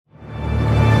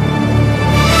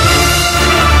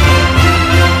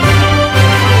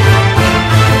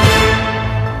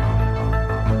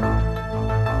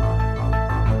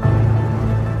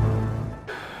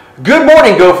Good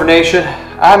morning, Gopher Nation.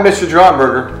 I'm Mr.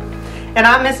 Dronberger. And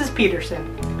I'm Mrs.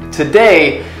 Peterson.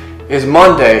 Today is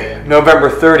Monday, November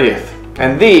 30th,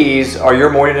 and these are your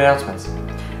morning announcements.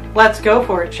 Let's go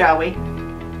for it, shall we?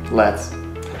 Let's.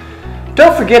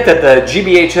 Don't forget that the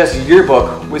GBHS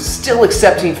Yearbook was still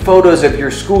accepting photos of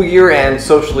your school year and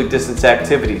socially distanced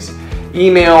activities.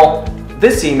 Email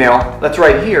this email, that's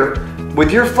right here,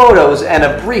 with your photos and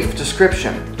a brief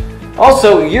description.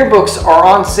 Also, yearbooks are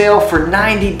on sale for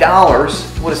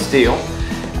 $90. What a steal.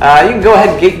 You can go ahead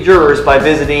and get yours by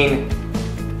visiting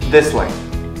this link.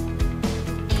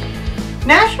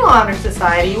 National Honor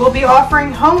Society will be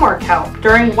offering homework help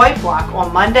during White Block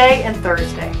on Monday and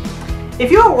Thursday.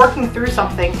 If you are working through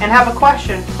something and have a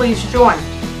question, please join.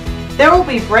 There will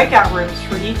be breakout rooms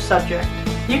for each subject.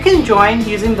 You can join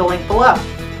using the link below.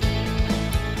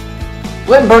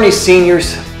 Glen Burnie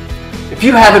seniors, if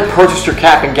you haven't purchased your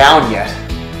cap and gown yet,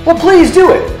 well, please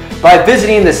do it by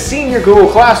visiting the Senior Google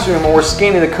Classroom or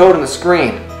scanning the code on the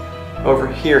screen over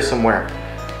here somewhere.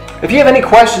 If you have any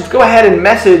questions, go ahead and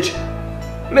message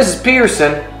Mrs.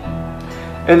 Peterson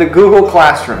in the Google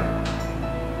Classroom.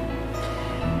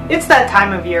 It's that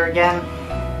time of year again.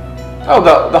 Oh,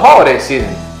 the holiday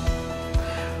season.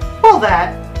 Well,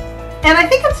 that. And I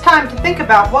think it's time to think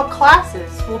about what classes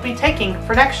we'll be taking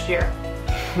for next year.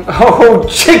 Oh,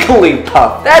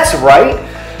 Jigglypuff, that's right.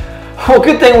 Well,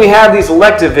 good thing we have these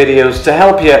elective videos to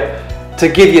help you,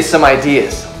 to give you some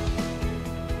ideas.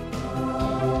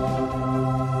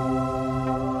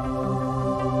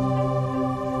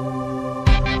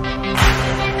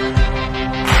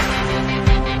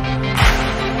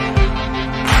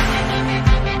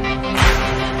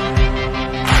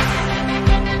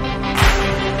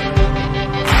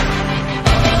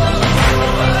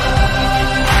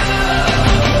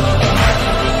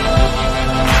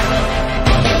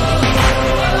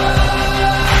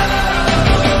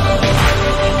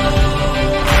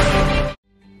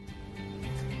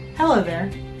 Hello there.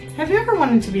 Have you ever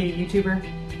wanted to be a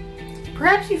YouTuber?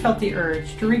 Perhaps you felt the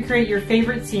urge to recreate your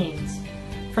favorite scenes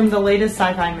from the latest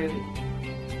sci-fi movie.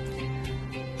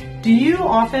 Do you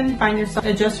often find yourself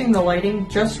adjusting the lighting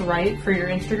just right for your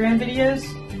Instagram videos?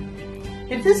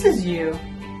 If this is you,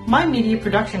 my media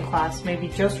production class may be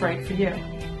just right for you.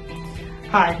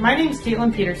 Hi, my name is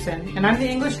Elective Peterson, and I'm the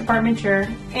English Department Chair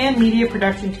and Media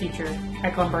Production Teacher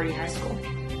at Glen High School.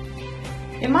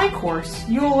 In my course,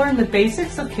 you will learn the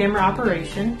basics of camera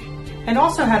operation and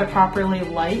also how to properly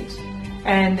light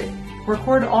and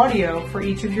record audio for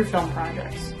each of your film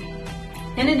projects.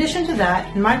 In addition to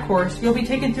that, in my course, you'll be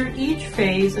taken through each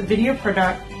phase of video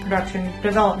production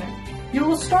development. You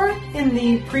will start in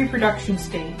the pre-production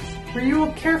stage, where you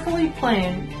will carefully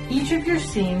plan each of your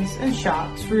scenes and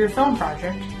shots for your film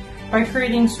project by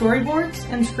creating storyboards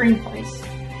and screenplays.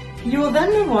 You will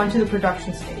then move on to the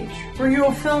production stage, where you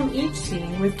will film each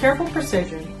scene with careful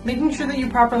precision, making sure that you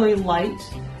properly light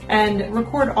and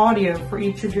record audio for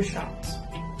each of your shots.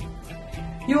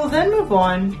 You will then move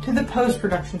on to the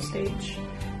post-production stage.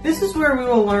 This is where we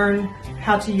will learn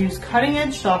how to use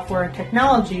cutting-edge software and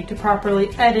technology to properly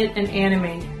edit and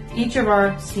animate each of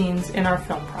our scenes in our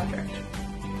film project.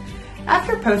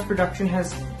 After post-production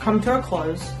has come to a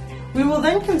close, we will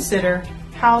then consider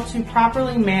how to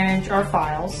properly manage our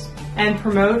files and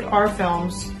promote our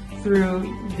films through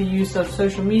the use of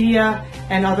social media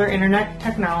and other internet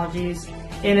technologies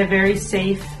in a very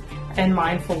safe and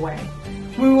mindful way.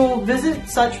 We will visit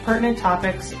such pertinent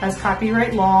topics as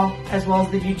copyright law as well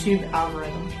as the YouTube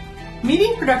algorithm.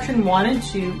 Media Production 1 and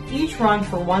 2 each run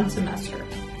for one semester.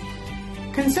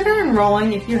 Consider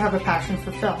enrolling if you have a passion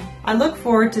for film. I look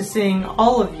forward to seeing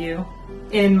all of you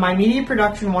in my Media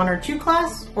Production 1 or 2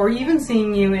 class, or even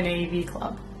seeing you in AV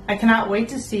Club. I cannot wait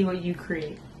to see what you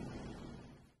create.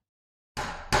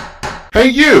 Hey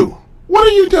you! What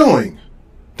are you doing?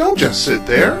 Don't just sit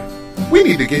there. We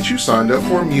need to get you signed up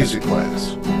for a music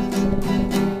class.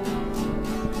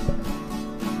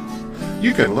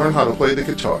 You can learn how to play the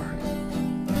guitar.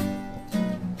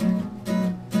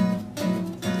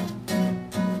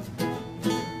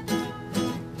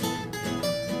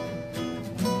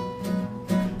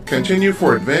 Continue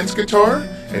for advanced guitar,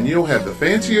 and you'll have the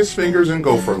fanciest fingers in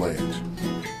Gopherland.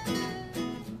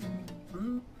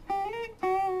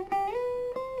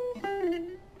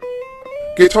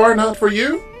 Guitar not for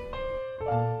you?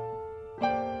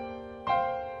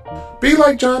 Be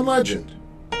like John Legend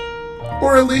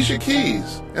or Alicia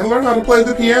Keys and learn how to play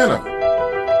the piano.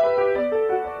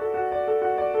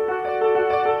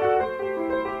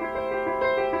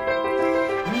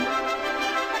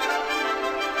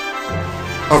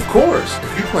 Of course,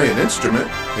 if you play an instrument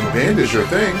and band is your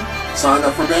thing, sign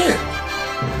up for band.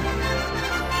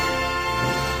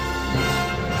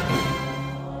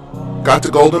 Got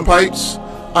the golden pipes?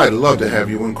 I'd love to have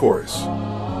you in chorus.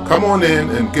 Come on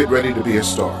in and get ready to be a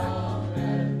star.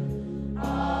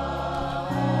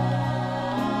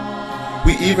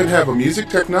 We even have a music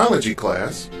technology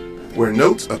class where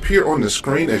notes appear on the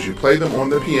screen as you play them on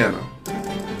the piano.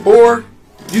 Or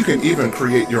you can even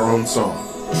create your own song.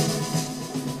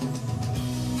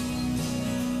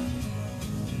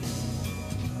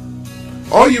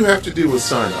 All you have to do is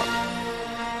sign up.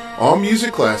 All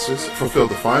music classes fulfill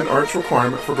the fine arts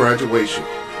requirement for graduation,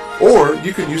 or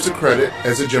you can use the credit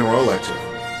as a general elective.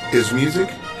 Is music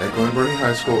at Glen Burnie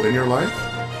High School in your life?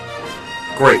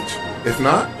 Great. If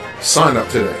not, sign up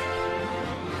today.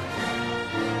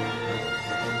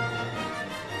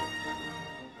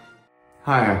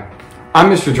 Hi,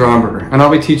 I'm Mr. Dromberger, and I'll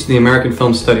be teaching the American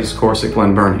Film Studies course at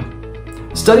Glen Burnie.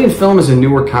 Studying film is a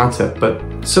newer concept, but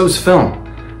so's film.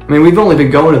 I mean, we've only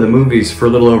been going to the movies for a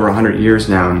little over 100 years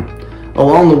now, and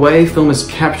along the way, film has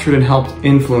captured and helped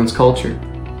influence culture.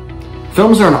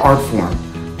 Films are an art form,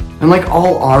 and like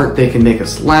all art, they can make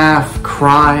us laugh,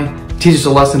 cry, teach us a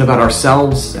lesson about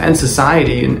ourselves and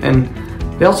society, and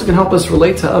they also can help us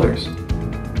relate to others.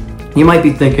 You might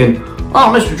be thinking,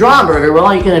 oh, Mr. Dromberger, well,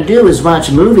 all you're going to do is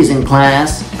watch movies in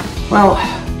class. Well,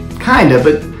 kinda,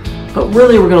 but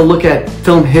really we're going to look at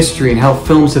film history and how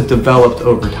films have developed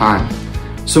over time.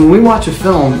 So when we watch a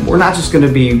film, we're not just going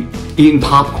to be eating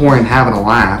popcorn and having a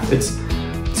laugh. It's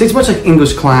much like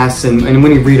English class and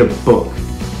when you read a book.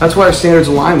 That's why our standards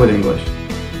align with English.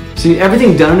 See,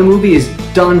 everything done in a movie is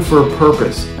done for a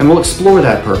purpose, and we'll explore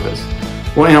that purpose.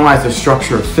 We'll analyze the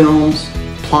structure of films,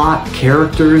 plot,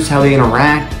 characters, how they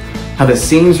interact, how the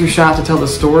scenes are shot to tell the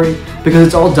story, because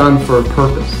it's all done for a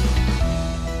purpose.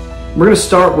 We're going to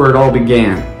start where it all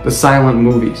began, the silent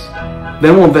movies.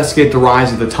 Then we'll investigate the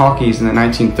rise of the talkies in the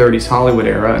 1930s Hollywood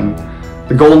era and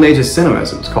the golden age of cinema,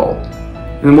 as it was called.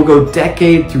 And then we'll go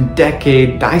decade through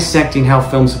decade dissecting how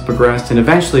films have progressed, and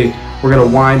eventually we're going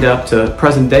to wind up to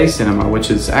present day cinema,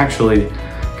 which is actually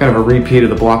kind of a repeat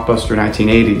of the blockbuster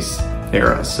 1980s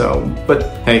era. So, but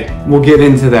hey, we'll get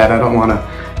into that. I don't want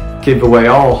to give away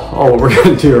all what we're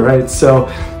going to do, right? So,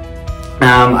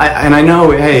 I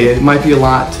know, hey, it might be a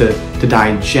lot to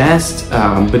digest,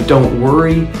 but don't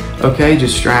worry, okay?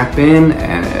 Just strap in,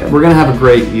 and we're going to have a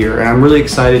great year, and I'm really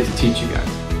excited to teach you guys.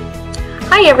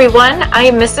 Hi everyone, I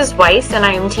am Mrs. Weiss, and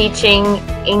I am teaching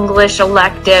English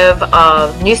elective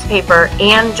of newspaper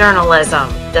and journalism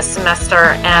this semester,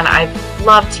 and I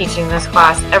love teaching this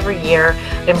class every year.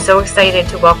 I'm so excited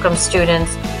to welcome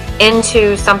students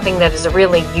into something that is a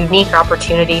really unique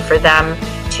opportunity for them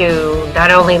to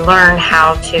not only learn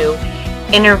how to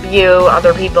interview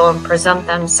other people and present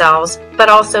themselves, but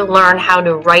also learn how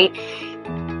to write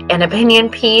an opinion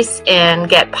piece and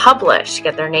get published,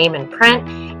 get their name in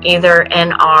print, either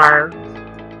in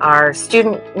our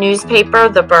student newspaper,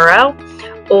 The Borough,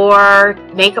 or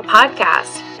make a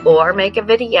podcast, or make a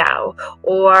video,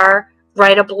 or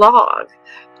write a blog,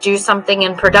 do something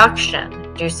in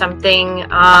production, do something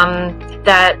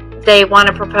that they want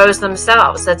to propose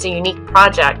themselves. That's a unique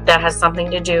project that has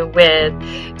something to do with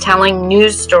telling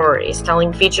news stories,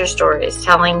 telling feature stories,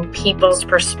 telling people's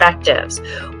perspectives.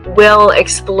 We'll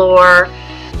explore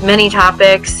many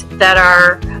topics that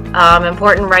are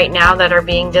important right now that are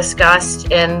being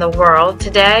discussed in the world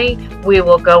today. We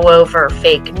will go over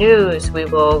fake news. We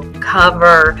will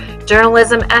cover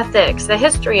journalism ethics, the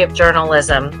history of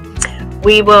journalism.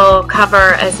 We will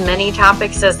cover as many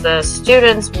topics as the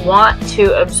students want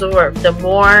to absorb. The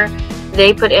more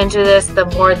they put into this, the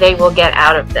more they will get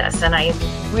out of this. And I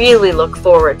really look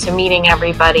forward to meeting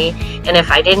everybody. And if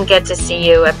I didn't get to see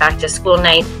you at back to school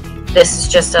night, this is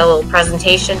just a little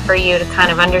presentation for you to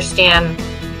kind of understand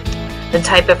the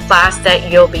type of class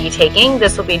that you'll be taking.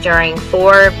 This will be during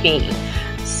 4B,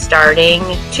 starting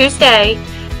Tuesday.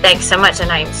 Thanks so much,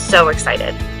 and I'm so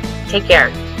excited. Take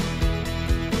care.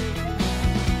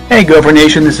 Hey Gopher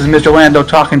Nation, this is Mr. Lando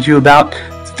talking to you about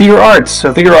theater arts.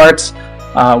 So theater arts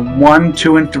 1,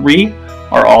 2, and 3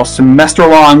 are all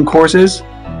semester-long courses.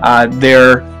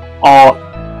 They're all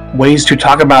ways to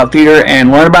talk about theater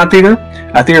and learn about theater.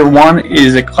 Theater 1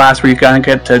 is a class where you kind of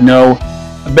get to know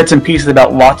bits and pieces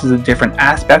about lots of the different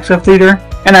aspects of theater.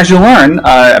 And as you learn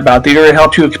about theater, it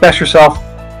helps you express yourself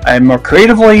more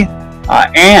creatively.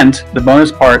 And the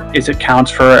bonus part is it counts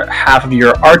for half of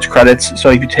your arts credits.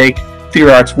 So if you take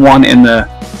Theater Arts 1 in the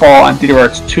fall and Theater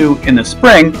Arts 2 in the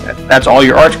spring, that's all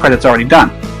your arts credits already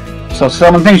done. So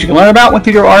some of the things you can learn about with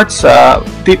theater arts,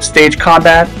 stage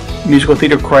combat, musical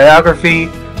theater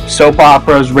choreography, soap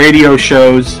operas, radio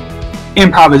shows,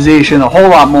 improvisation, a whole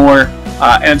lot more.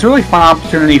 And it's a really fun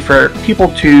opportunity for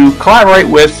people to collaborate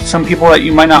with some people that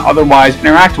you might not otherwise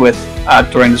interact with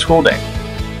during the school day.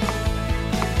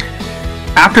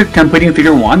 After completing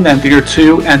Theater 1, then Theater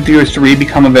 2 and Theater 3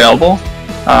 become available.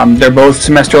 They're both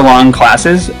semester-long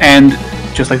classes, and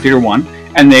just like Theater 1,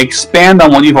 and they expand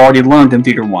on what you've already learned in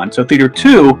Theater 1. So Theater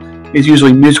 2 is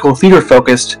usually musical theater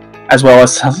focused, as well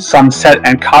as some set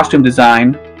and costume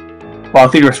design, while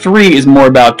Theater 3 is more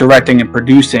about directing and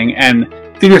producing, and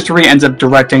Theater 3 ends up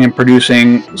directing and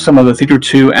producing some of the Theater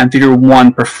 2 and Theater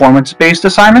 1 performance-based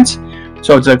assignments.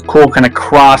 So it's a cool kind of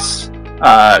cross-class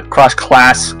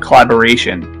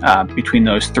collaboration between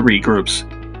those three groups.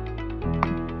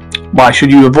 Why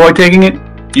should you avoid taking it?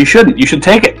 You shouldn't. You should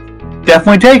take it.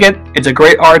 Definitely take it. It's a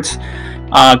great arts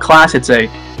class. It's a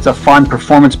fun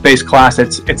performance-based class.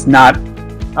 It's not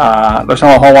there's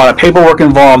not a whole lot of paperwork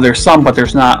involved. There's some, but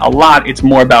there's not a lot. It's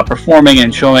more about performing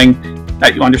and showing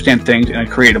that you understand things in a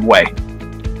creative way.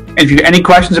 And if you have any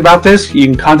questions about this, you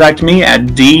can contact me at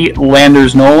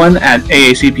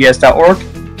dlandersnolan@aacps.org.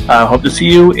 Hope to see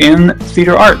you in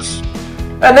theater arts.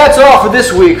 And that's all for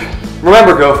this week.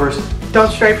 Remember, Gophers,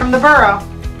 Don't stray from the burrow.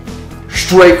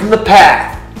 straight from the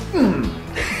path.